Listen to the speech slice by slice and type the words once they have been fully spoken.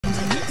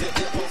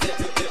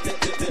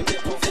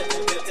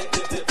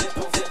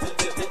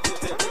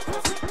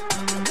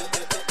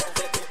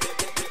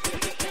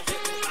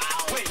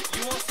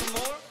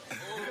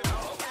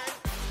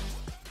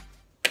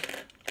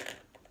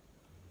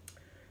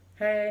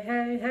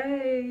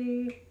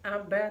Hey,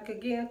 I'm back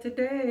again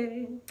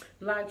today.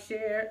 Like,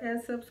 share,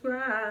 and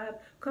subscribe.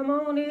 Come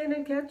on in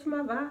and catch my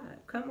vibe.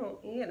 Come on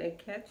in and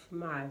catch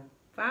my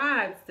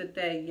vibes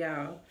today,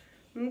 y'all.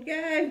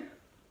 Okay?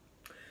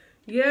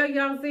 Yeah,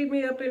 y'all see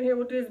me up in here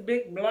with this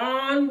big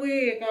blonde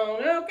wig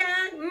on.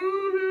 Okay?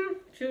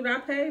 Shoot, I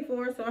paid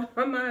for it, so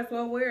I might as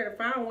well wear it.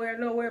 If I don't wear it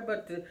nowhere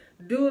but to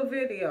do a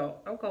video,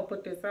 I'm going to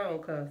put this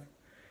on because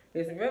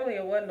it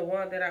wasn't the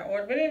one that I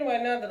ordered. But anyway,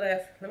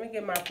 nonetheless, let me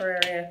get my prayer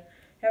in.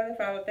 Heavenly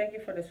Father, thank you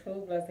for this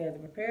food, blessing, and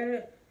prepare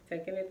it.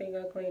 Take anything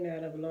unclean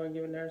out of it, Lord, and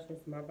give it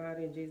nourishment to my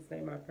body. In Jesus'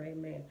 name I pray,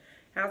 amen.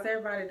 How's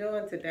everybody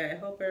doing today? I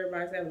hope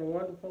everybody's having a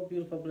wonderful,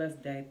 beautiful,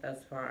 blessed day thus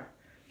far.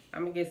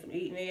 I'm going to get some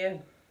eating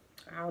in.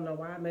 I don't know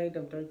why I made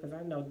them three, because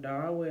I know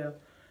darn well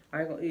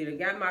I ain't going to eat it.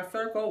 Got my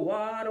circle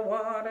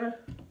water.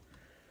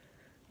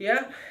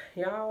 Yep,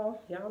 y'all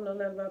know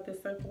nothing about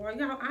this circle water.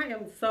 Y'all, I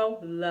am so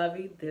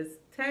lovey this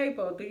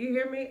table. Do you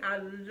hear me? I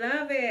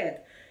love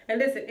it. And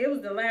listen, it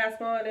was the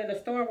last one in the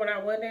store when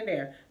I went in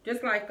there.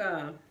 Just like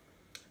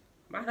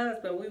my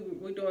husband,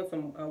 we doing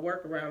some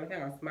work around the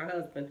house. My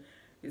husband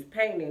is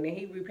painting, and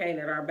he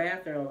repainted our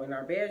bathroom and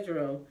our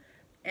bedroom.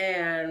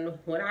 And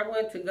when I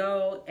went to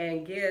go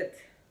and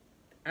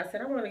I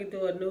said, I want to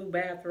do a new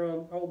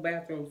bathroom, whole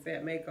bathroom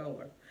set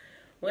makeover.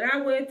 When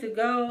I went to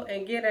go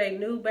and get a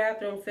new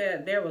bathroom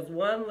set, there was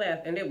one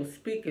left, and it was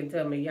speaking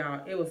to me,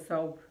 y'all. It was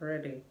so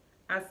pretty.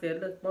 I said,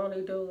 look, won't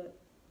he do it?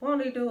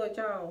 Won't he do it,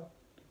 y'all?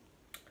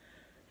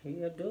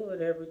 He'll do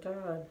it every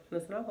time.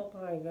 Listen, I hope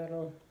I ain't got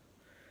on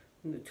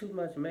too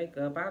much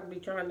makeup. I'll be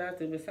trying not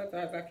to, but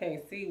sometimes I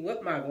can't see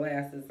with my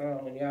glasses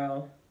on,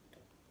 y'all.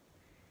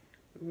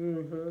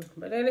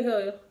 But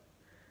anywho,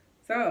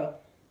 so,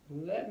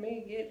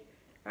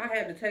 I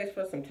had to taste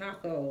for some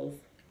tacos.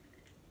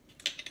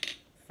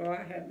 So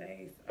I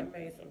made some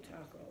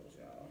tacos,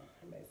 y'all.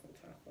 I made some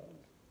tacos.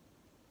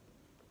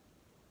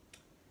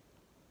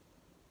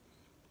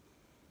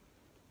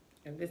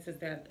 And this is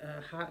that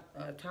hot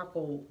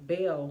Taco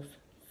Bell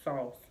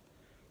sauce.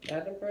 I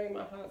didn't bring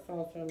my hot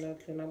sauce or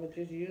nothing. I'm going to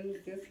just use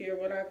this here,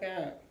 what I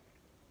got.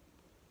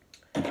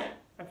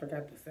 I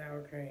forgot the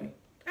sour cream.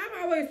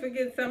 I always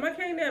forget something. I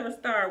can't never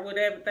start with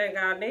everything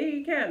I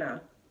need, can I?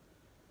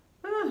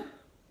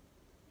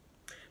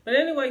 But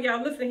anyway,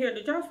 y'all, listen here.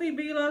 Did y'all see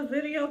B-Love's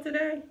video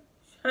today?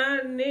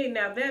 Honey,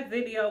 now that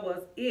video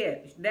was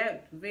it.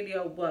 That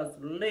video was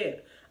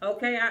lit.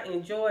 Okay, I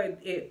enjoyed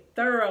it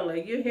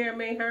thoroughly. You hear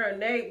me? Her and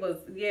Nate was,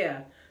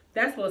 yeah.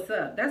 That's what's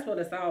up. That's what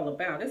it's all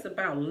about. It's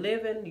about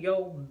living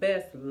your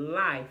best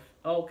life,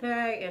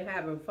 okay, and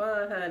having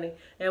fun, honey.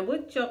 And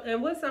with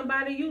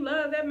somebody you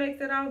love, that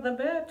makes it all the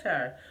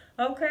better.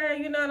 Okay,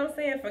 you know what I'm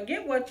saying?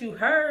 Forget what you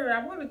heard.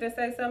 I wanted to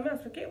say something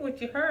else. Forget what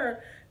you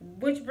heard,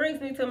 which brings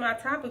me to my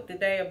topic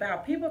today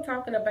about people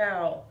talking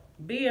about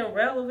being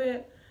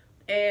relevant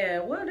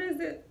and what is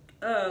it?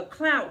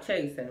 Clout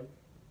chasing.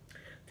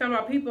 Talking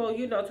about people,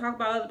 you know, talk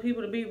about other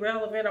people to be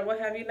relevant or what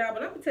have you not.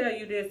 But I'm going to tell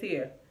you this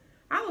here.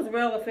 I was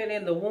relevant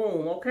in the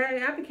womb,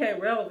 okay? I became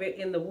relevant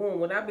in the womb.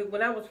 When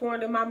I was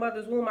formed in my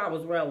mother's womb, I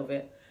was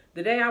relevant.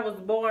 The day I was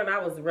born, I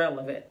was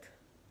relevant,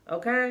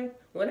 okay?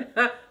 When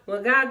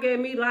God gave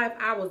me life,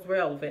 I was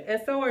relevant.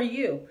 And so are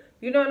you.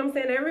 You know what I'm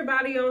saying?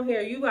 Everybody on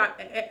here,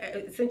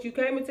 since you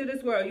came into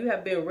this world, you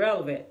have been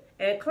relevant.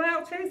 And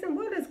clout chasing,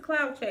 what is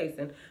clout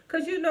chasing?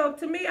 Because, you know,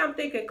 to me, I'm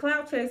thinking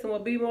clout chasing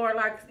would be more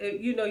like,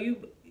 you know,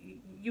 you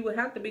would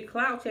have to be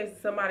clout chasing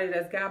somebody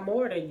that's got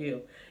more than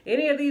you.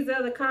 Any of these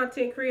other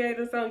content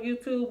creators on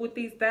YouTube with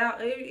these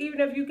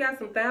even if you got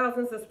some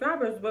 1,000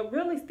 subscribers, but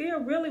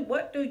really,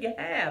 what do you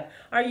have?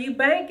 Are you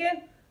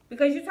banking?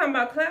 Because you're talking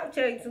about clout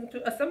chasing,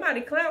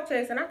 somebody clout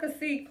chasing. I could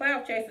see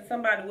clout chasing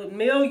somebody with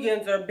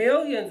millions or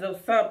billions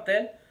of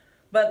something,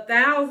 but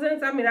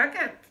thousands, I mean, I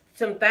got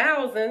some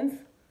thousands,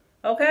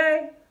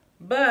 okay?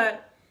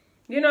 But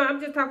you know,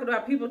 I'm just talking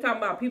about people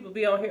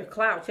be on here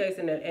clout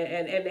chasing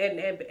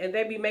and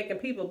they be making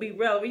people be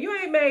relevant. You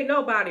ain't made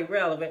nobody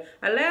relevant.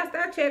 Last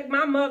I checked,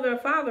 my mother and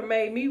father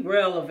made me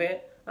relevant,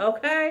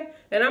 okay?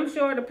 And I'm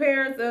sure the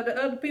parents of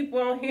the other people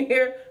on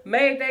here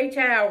made their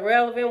child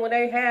relevant when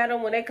they had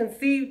them, when they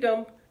conceived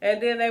them,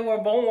 and then they were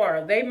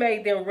born. They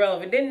made them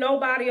relevant. Didn't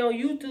nobody on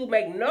YouTube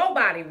make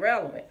nobody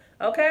relevant,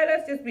 okay?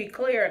 Let's just be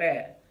clear of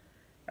that.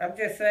 I'm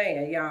just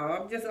saying,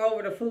 y'all. I'm just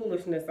over the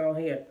foolishness on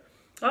here.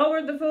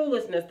 Over the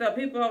foolishness stuff.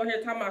 People over here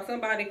talking about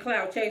somebody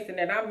clout chasing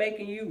and I'm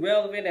making you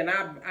relevant and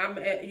I'm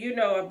you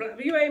know,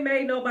 you ain't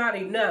made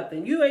nobody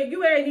nothing. You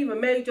ain't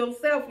even made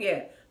yourself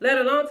yet. Let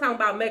alone talking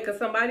about making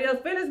somebody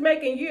else. Finish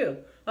making you.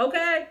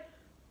 Okay?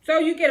 So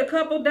you get a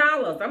couple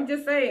dollars. I'm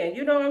just saying.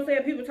 You know what I'm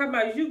saying? People talking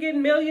about you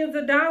getting millions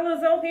of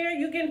dollars on here.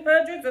 You getting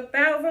hundreds of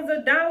thousands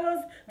of dollars.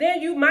 Then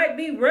you might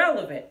be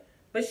relevant.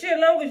 But shit,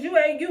 long as you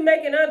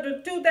making under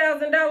 $2,000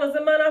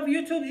 a month off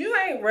YouTube, you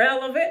ain't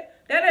relevant.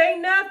 That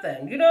ain't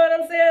nothing. You know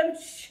what I'm saying?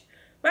 Shh.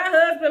 My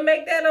husband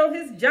make that on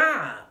his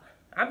job.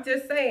 I'm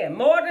just saying.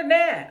 More than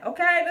that.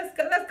 Okay?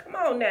 Let's come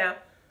on now.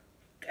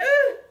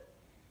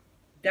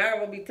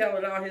 Don will be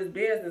telling all his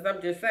business. I'm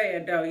just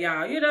saying, though,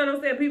 y'all. You know what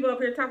I'm saying? People up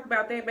here talk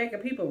about they making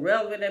people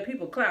relevant and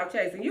people clout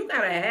chasing. You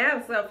gotta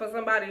have something for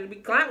somebody to be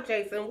clout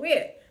chasing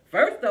with.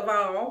 First of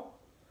all,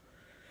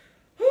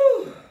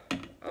 whew,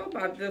 oh,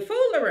 about the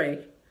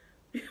foolery.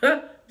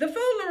 The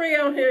foolery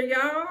on here,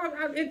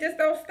 y'all. It just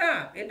don't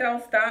stop. It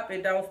don't stop.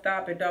 It don't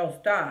stop. It don't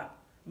stop.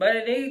 But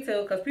it needs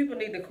to, because people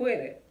need to quit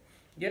it.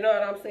 You know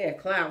what I'm saying?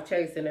 Clout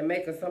chasing and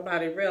making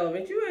somebody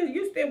relevant.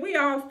 We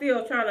all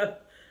still trying to.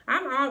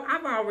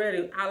 I've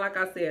already, like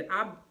I said,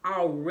 I'm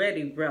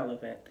already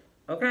relevant.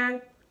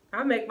 Okay?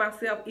 I make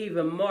myself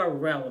even more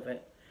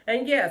relevant.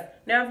 And yes,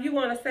 now if you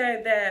want to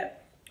say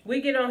that we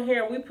get on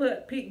here and we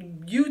put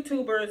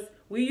YouTubers,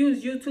 we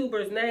use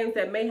YouTubers' names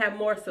that may have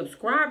more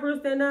subscribers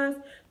than us,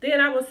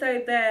 then I would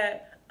say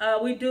that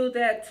we do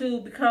that to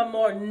become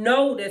more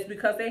noticed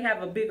because they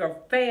have a bigger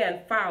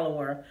fan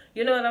follower.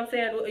 You know what I'm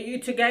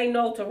saying? To gain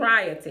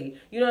notoriety.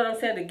 You know what I'm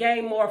saying? To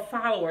gain more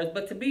followers.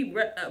 But to be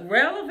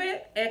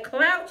relevant and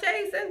clout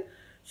chasing,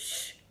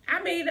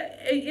 I mean,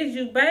 is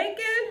you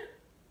banking?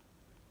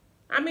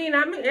 I mean,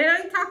 I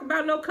ain't talking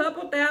about no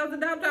couple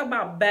thousand. I'm talking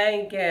about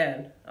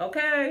banking.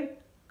 Okay?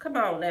 Come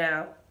on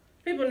now.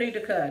 People need to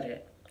cut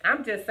it.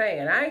 I'm just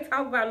saying. I ain't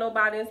talking about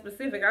nobody in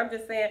specific. I'm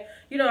just saying,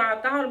 you know, I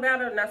thought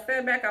about it and I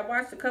sat back. I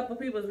watched a couple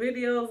people's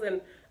videos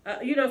and,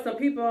 you know, some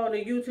people on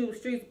the YouTube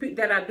streets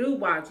that I do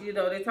watch, you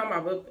know, they talking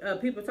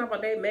about, people talking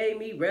about they made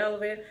me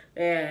relevant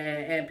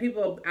and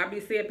people, I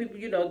be seeing people,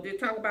 you know, they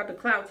talk about the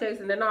clout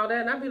chasing and all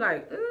that. And I be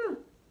like,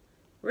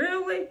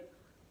 really?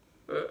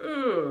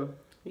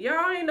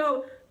 Y'all ain't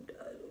no,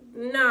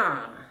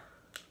 nah.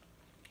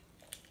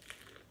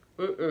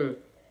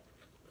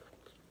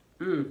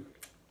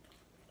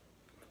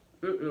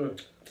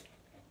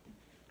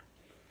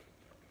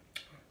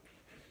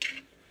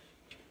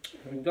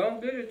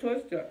 Don't get it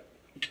twisted.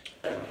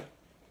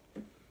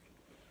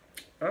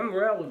 I'm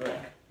relevant,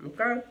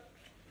 okay?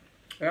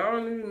 I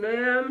don't need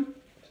them.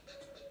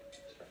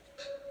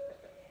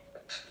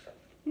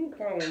 Who's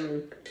calling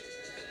me?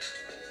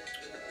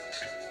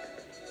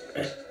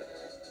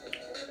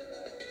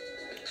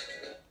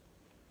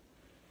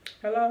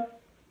 Hello?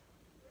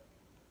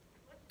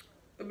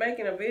 I'm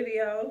making a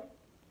video.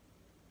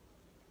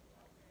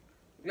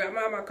 Yeah,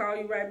 Mom, I'll call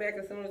you right back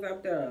as soon as I'm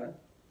done.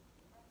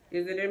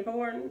 Is it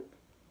important?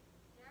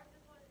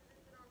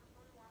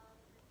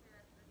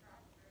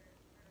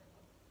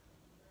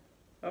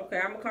 Okay,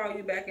 I'm going to call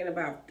you back in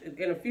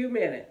a few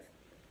minutes.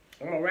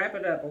 I'm going to wrap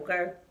it up,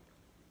 okay?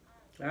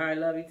 All right,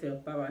 love you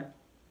too. Bye-bye.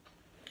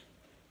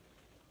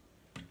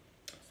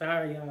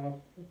 Sorry,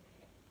 y'all.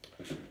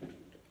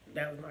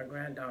 That was my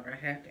granddaughter.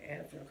 I have to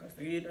answer because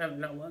you never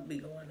know what be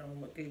going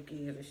on with these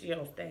kids. And she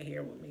don't stay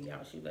here with me,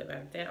 y'all. She live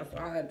out of town, so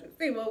I have to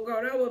see what's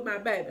going on with my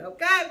baby,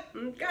 okay?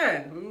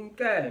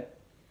 Okay.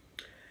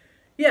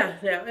 Yeah,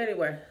 now,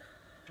 anyway.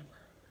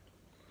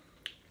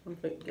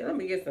 Let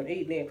me get some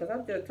eating in because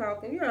I'm just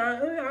talking.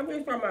 Yeah, I'm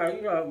just talking about,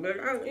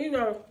 you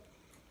know,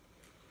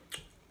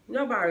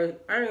 nobody,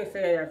 I ain't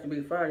saying that to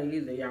be funny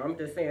either, y'all. I'm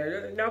just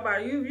saying,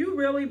 nobody, you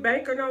really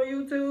banking on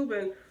YouTube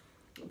and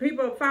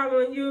people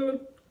following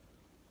you.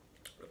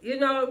 You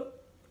know,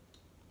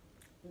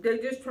 they're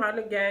just trying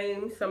to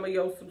gain some of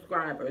your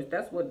subscribers.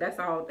 That's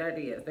all that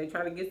is. They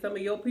trying to get some of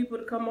your people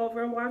to come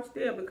over and watch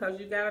them because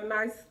you got a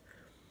nice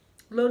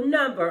little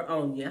number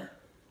on you.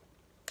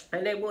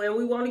 And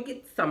we want to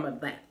get some of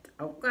that,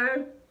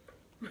 okay?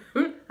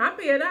 I'm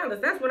being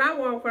honest. That's what I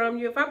want from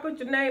you. If I put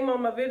your name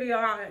on my video,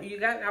 I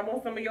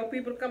want some of your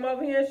people to come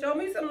over here and show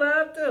me some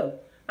love too.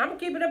 I'm gonna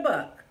keep it a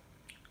buck.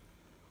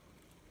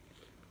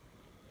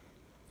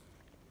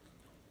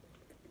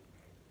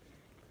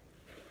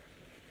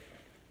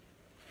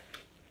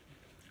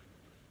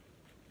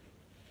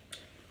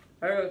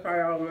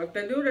 If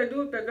they do, they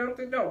do. If they don't,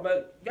 they don't.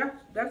 But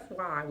that's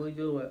why we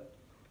do it.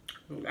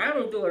 I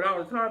don't do it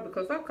all the time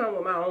because I come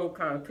with my own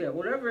content.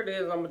 Whatever it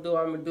is I'm going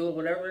to do it.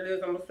 Whatever it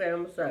is I'm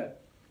going to say.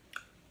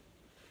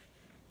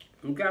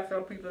 You got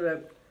some people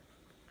that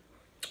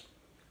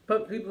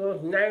put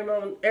people's name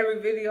on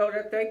every video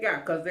that they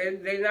got because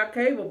they're not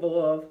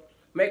capable of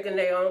making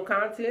their own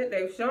content.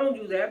 They've shown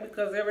you that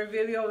because every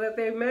video that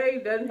they've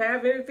made doesn't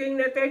have anything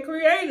that they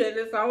created.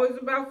 It's always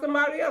about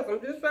somebody else.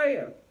 I'm just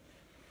saying.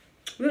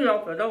 You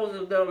know, for those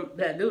of them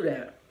that do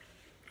that.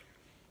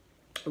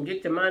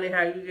 Get your money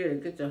how you get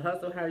it. Get your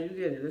hustle how you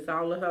get it. It's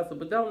all a hustle.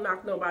 But don't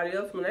knock nobody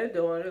else when they're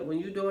doing it. When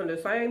you're doing the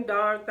same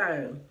darn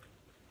thing.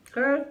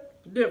 Okay?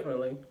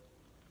 Differently.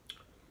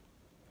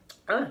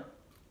 The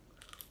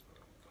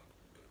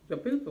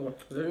people.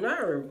 The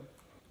nerve.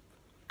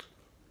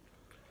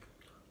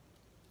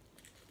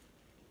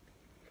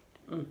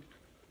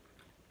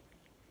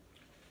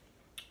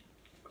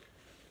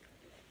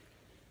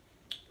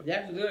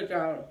 That's good,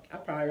 y'all. I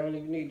probably don't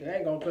even need to. I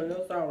ain't gonna put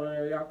no salt on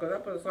there, y'all, because I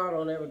put salt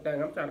on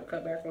everything. I'm trying to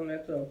cut back on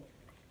that, too.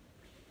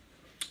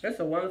 It's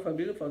a wonderful,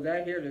 beautiful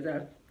day here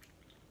today.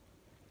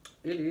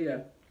 It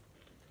is.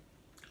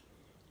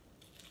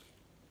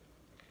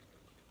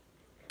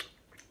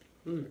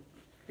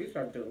 These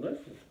are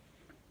delicious.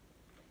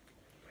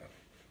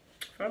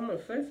 I'm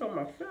gonna say so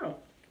myself.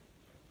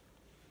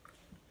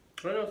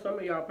 I know some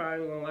of y'all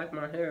probably gonna like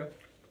my hair.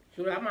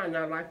 Shoot, I might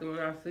not like it when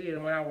I see it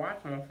and when I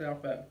watch myself,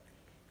 but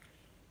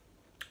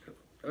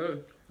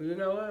you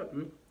know what?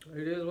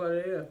 It is what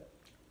it is.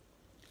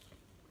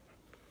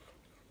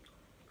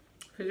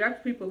 Because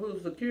that's people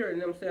who's secure in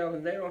themselves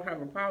and they don't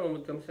have a problem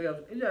with themselves.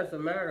 It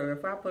doesn't matter.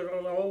 If I put on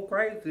an old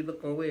crazy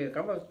looking wig,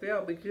 I'm going to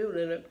still be cute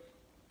in it.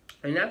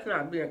 And that's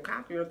not being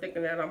cocky or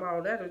thinking that I'm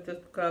all that. It's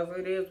just because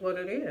it is what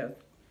it is.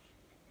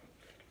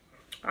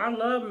 I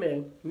love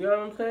me. You know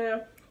what I'm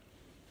saying?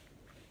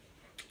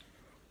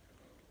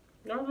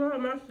 I love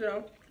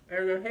myself.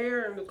 And the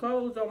hair and the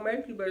clothes don't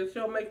make you, but it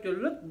sure make you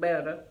look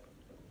better.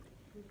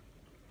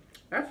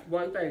 That's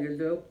one thing to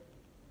do.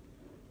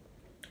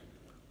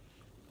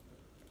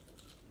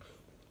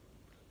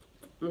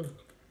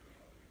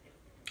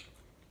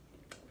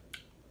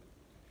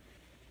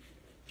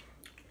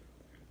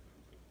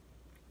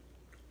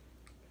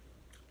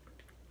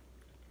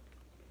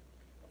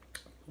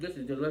 This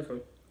is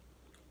delicious.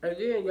 And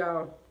then,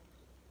 y'all,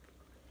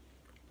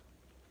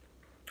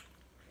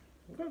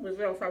 what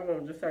else I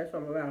wanted to say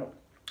something about?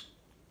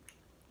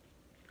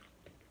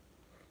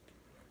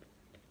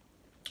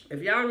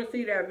 If y'all didn't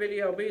see that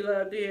video B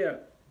Love did,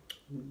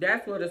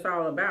 that's what it's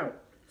all about.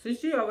 See,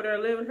 she over there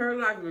living her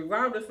life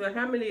regardless of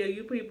how many of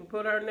you people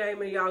put her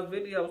name in y'all's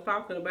videos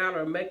talking about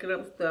her, making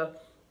up stuff.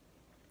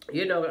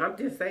 You know, I'm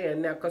just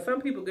saying now, because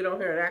some people get on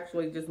here and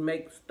actually just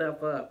make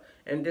stuff up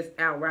and just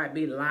outright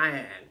be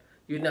lying.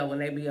 You know, when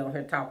they be on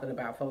here talking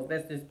about folks.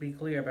 Let's just be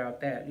clear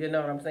about that. You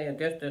know what I'm saying?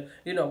 Just to,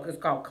 you know, it's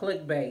called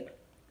clickbait.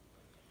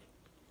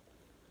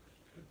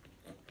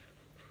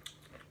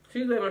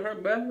 She's living her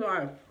best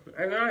life.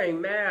 And I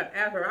ain't mad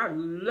at her. I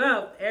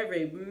loved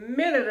every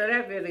minute of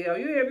that video.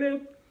 You hear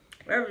me?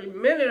 Every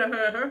minute of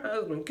her and her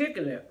husband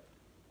kicking it.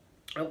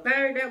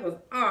 Okay? That was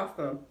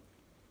awesome.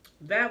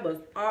 That was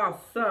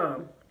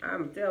awesome.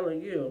 I'm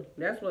telling you.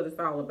 That's what it's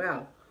all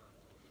about.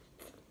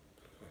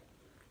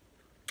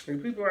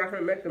 And people out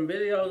here making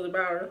videos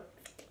about her.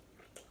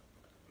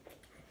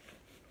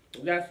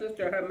 That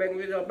sister her making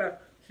videos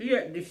about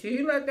her.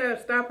 She let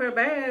that stop her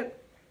bad.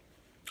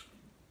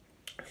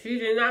 She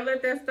did not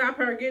let that stop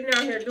her getting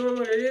out here doing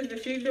what it is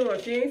that she's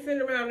doing. She ain't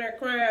sitting around there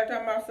crying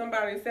talking about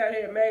somebody sat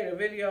here and made a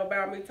video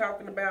about me,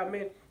 talking about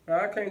me.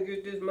 I can't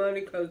get this money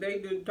because they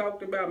just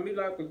talked about me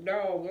like a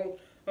dog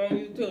on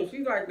YouTube.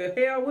 She's like, the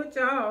hell with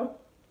y'all.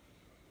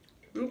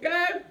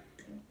 Okay?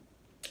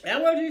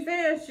 That's what she's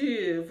saying.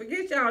 Shit,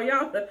 forget y'all.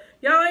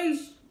 Y'all ain't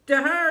to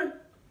her.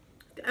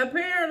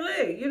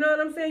 Apparently. You know what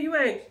I'm saying? You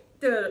ain't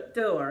to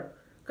her.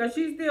 Because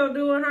she's still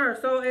doing her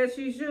so as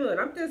she should.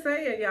 I'm just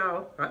saying,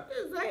 y'all. I'm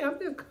just saying. I'm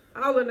just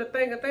calling the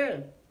thing a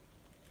thing.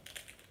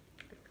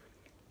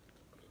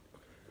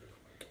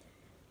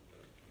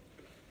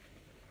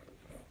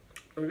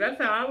 And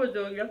that's how I was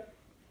doing it.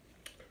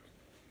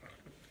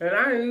 And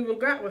I ain't even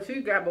got what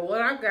she got. But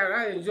what I got,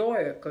 I enjoy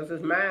it. Because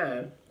it's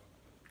mine.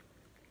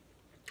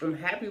 I'm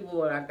happy with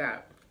what I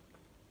got.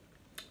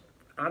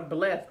 I'm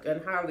blessed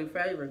and highly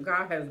favored.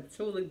 God has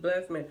truly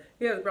blessed me.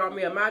 He has brought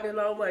me a mighty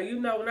long way. You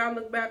know, when I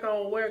look back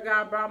on where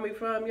God brought me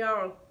from,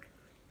 y'all,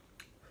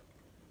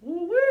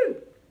 woo-wee.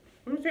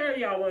 Let me tell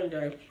y'all one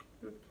day.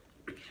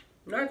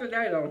 Not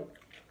today, though.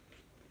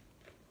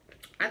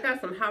 I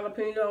got some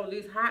jalapenos,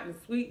 these hot and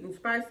sweet and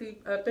spicy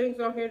things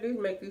on here. These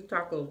make these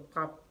tacos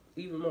pop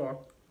even more.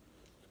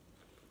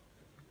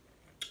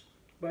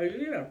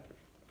 But yeah.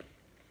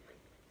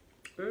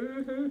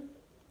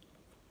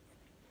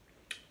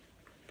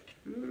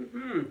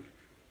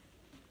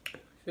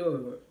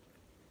 Sure.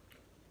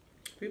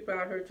 People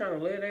out here trying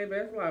to live their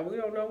best life. We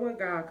don't know when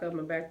God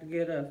coming back to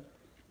get us.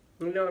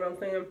 You know what I'm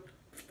saying?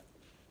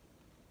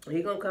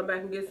 He gonna come back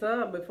and get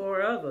some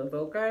before others,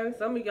 okay?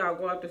 Some of y'all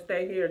gonna have to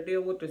stay here and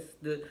deal with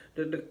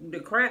the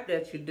crap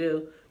that you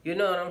do. You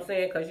know what I'm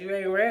saying? Because you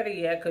ain't ready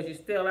yet, because you're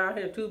still out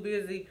here too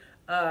busy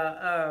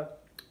of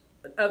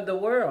the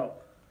world.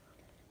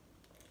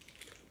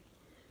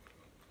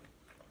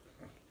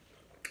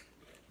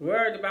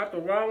 Worried about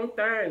the wrong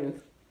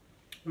things,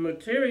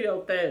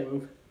 material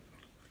things.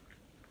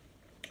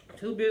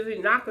 Too busy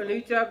knocking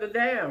each other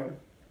down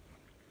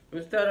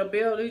instead of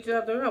building each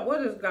other up.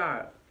 What is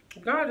God?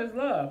 God is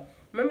love.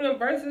 Remember them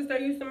bracelets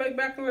they used to make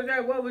back in the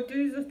day? What would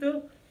Jesus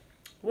do?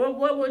 What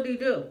would he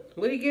do?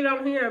 Would he get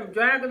on here and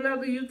drag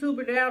another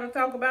YouTuber down and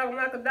talk about him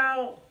like a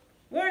dog?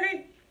 Would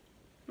he?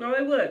 No,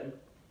 he wouldn't.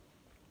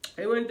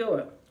 He wouldn't do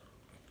it.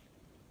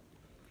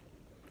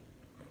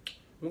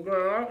 We're going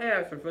to all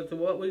answer for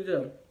what we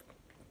do.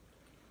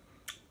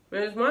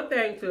 And it's one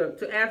thing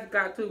to ask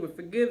God to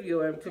forgive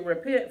you and to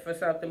repent for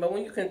something, but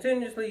when you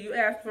continuously you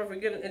ask for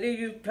forgiveness and then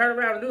you turn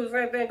around and do the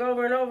same thing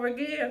over and over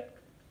again,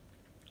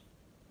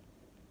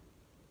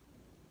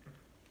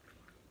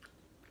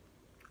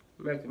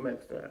 makes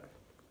sense.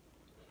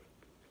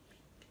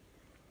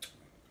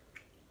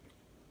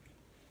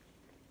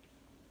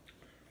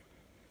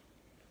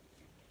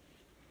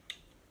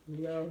 You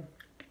know,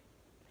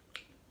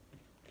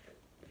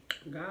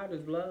 God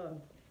is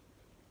love.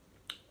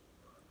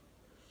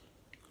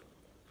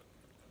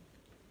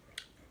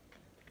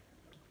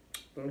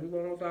 And he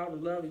wants us all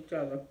to love each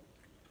other.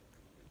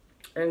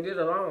 and get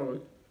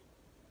along.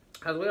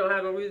 Because we don't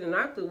have no reason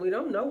not to. We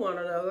don't know one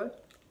another.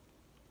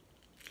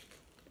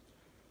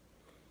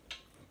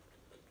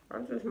 I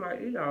just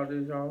might eat all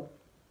this, y'all.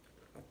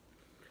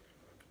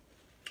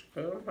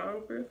 Because I'm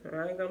hungry. And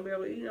I ain't going to be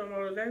able to eat no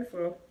more today.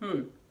 So,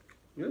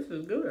 this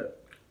is good.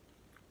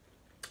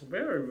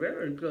 Very,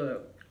 very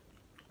good.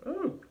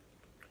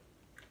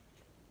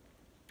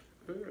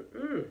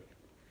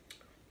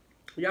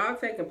 Y'all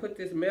take and put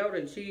this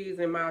melted cheese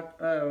in my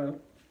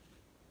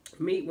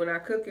meat when I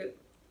cook it.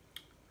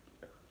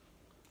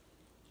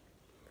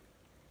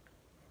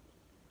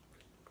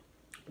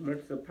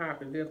 Mix the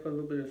pop and then put a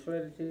little bit of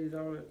shredded cheese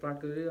on it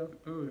like it is.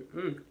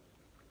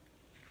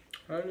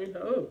 Honey,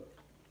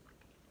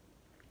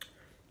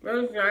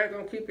 well, I ain't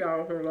gonna keep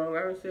y'all here long.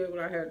 I done said what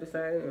I had to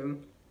say.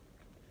 And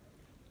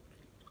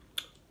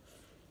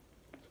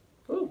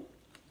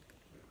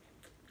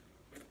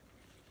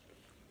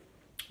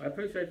I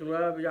appreciate the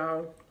love,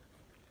 y'all.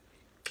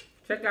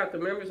 Check out the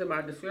members in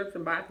my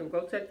description box and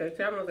go check their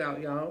channels out,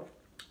 y'all.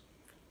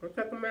 Go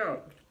check them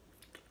out.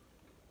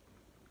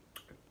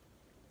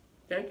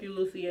 Thank you,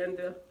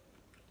 Lucienda,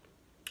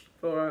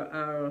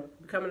 for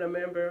becoming a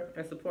member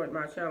and supporting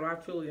my channel. I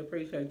truly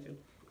appreciate you.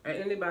 And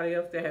anybody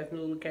else that has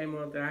newly came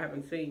on that I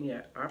haven't seen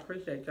yet, I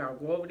appreciate y'all.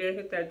 Go over there and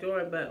hit that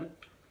join button.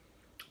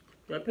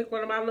 And pick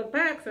one of my little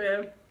packs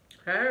in.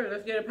 Hey,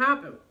 let's get it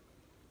popping.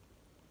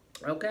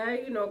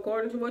 Okay, you know,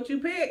 according to what you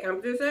pick.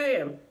 I'm just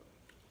saying.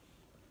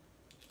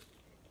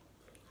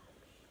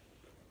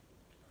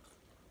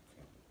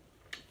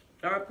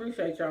 I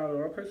appreciate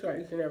y'all. I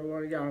appreciate each and every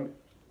one of y'all.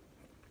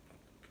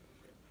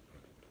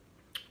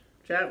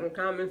 Chat and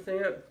comment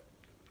sense.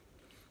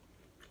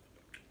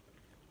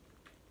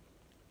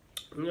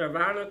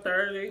 Nirvana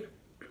 30.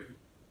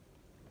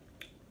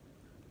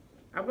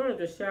 I wanted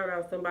to shout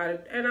out somebody,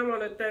 and I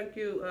want to thank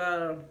you.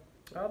 Oh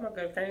my God,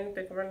 I can't even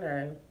think of her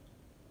name.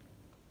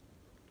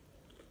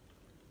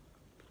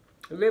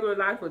 Living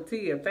Life with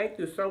Tia. Thank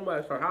you so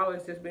much for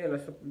always just being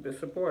a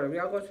supporter.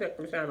 Y'all go check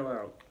the channel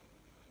out.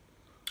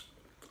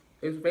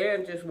 It's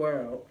Vange's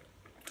World.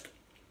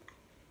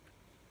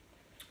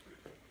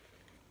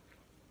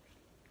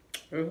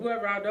 And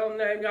whoever I don't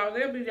name, y'all,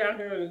 they'll be down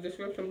here in the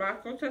description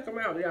box. Go check them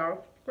out,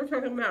 y'all. Go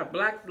check them out.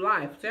 Black's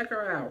Life. Check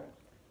her out.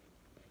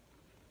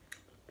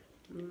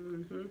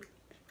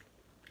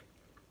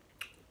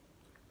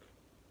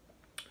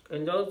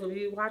 And those of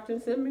you watching,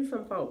 send me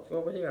some folks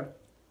over here.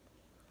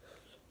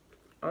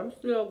 I'm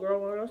still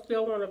growing. I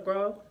still want to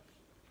grow.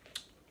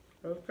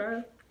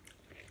 Okay?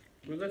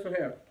 But listen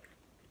here.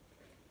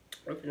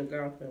 I'm gonna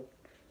go out there.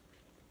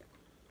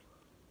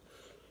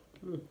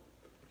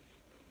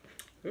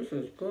 This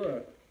is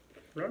good.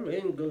 I'm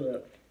eating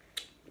good.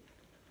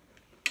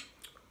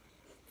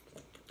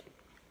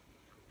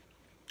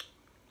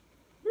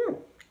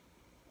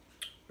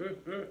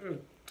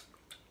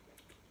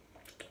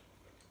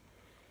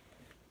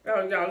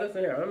 Oh, y'all,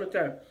 listen here. Let me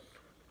tell you.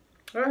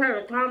 I had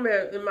a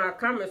comment in my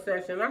comment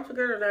section. I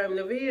forget her name.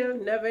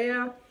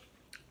 Neville.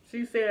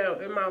 She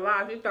said in my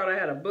life, she thought I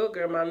had a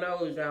booger in my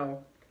nose,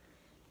 y'all.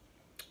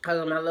 Because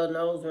of my little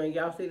nose ring.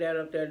 Y'all see that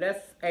up there?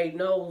 That's a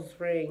nose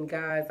ring,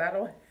 guys. I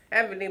don't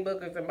have any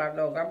boogers in my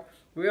nose. I'm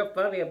real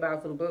funny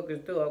about some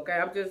boogers, too, okay?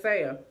 I'm just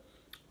saying.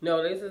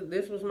 No,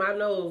 this was my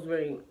nose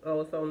ring. Oh,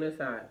 it's on this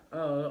side.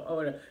 Oh,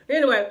 over there.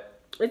 Anyway,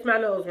 it's my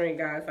nose ring,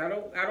 guys. I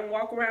don't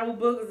walk around with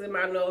boogers in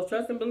my nose.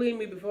 Trust and believe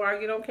me, before I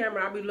get on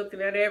camera, I'll be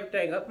looking at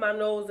everything. Up my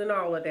nose and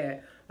all of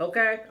that.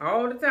 Okay?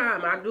 All the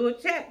time. I do a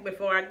check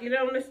before I get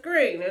on the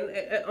screen and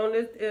on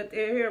this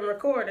here and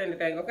record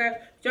anything, okay?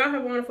 Y'all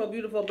have a wonderful,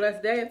 beautiful,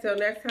 blessed day. Until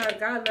next time,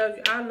 God loves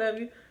you. I love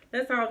you.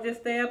 Let's all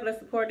just stay up. Let's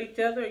support each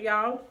other,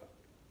 y'all.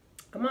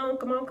 Come on,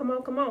 come on, come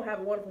on, come on. Have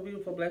a wonderful,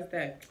 beautiful, blessed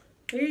day.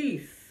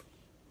 Peace.